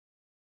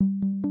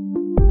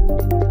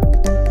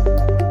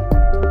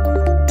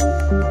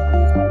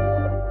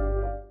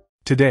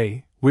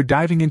Today, we're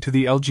diving into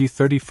the LG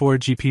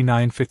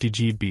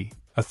 34GP950G-B,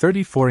 a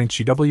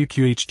 34-inch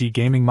UW-QHD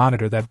gaming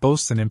monitor that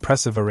boasts an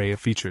impressive array of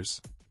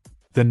features.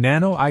 The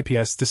Nano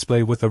IPS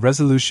display with a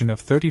resolution of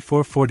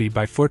 3440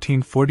 by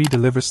 1440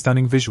 delivers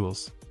stunning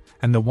visuals,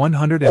 and the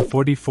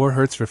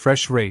 144Hz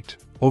refresh rate,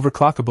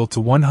 overclockable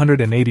to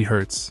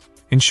 180Hz,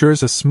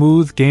 ensures a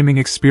smooth gaming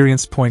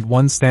experience.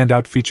 One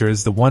standout feature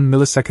is the 1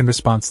 millisecond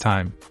response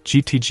time,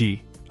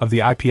 GTG, of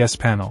the IPS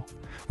panel,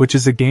 which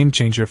is a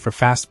game-changer for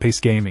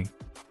fast-paced gaming.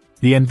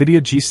 The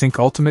NVIDIA G-Sync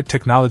Ultimate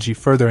technology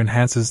further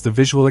enhances the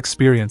visual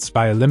experience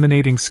by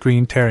eliminating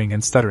screen tearing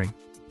and stuttering.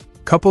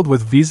 Coupled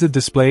with VISA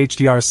Display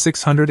HDR's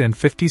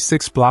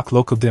 656-block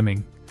local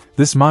dimming,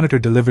 this monitor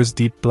delivers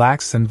deep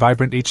blacks and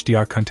vibrant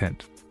HDR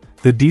content.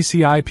 The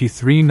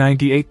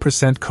DCI-P3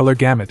 98% color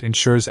gamut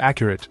ensures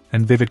accurate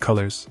and vivid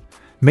colors,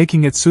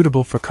 making it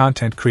suitable for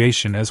content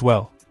creation as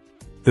well.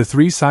 The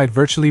three-side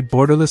virtually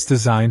borderless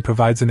design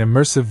provides an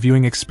immersive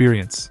viewing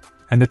experience,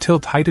 and the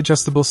tilt height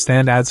adjustable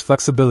stand adds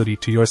flexibility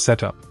to your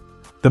setup.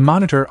 The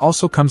monitor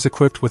also comes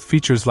equipped with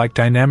features like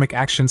dynamic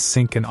action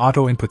sync and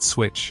auto input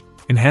switch,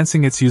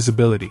 enhancing its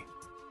usability.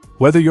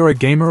 Whether you're a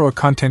gamer or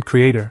content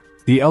creator,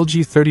 the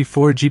LG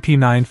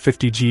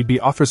 34GP950G-B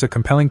offers a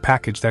compelling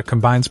package that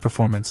combines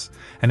performance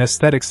and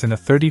aesthetics in a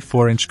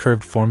 34-inch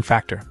curved form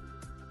factor.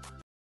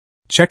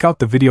 Check out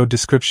the video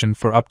description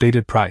for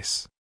updated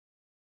price.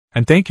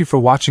 And thank you for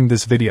watching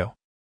this video.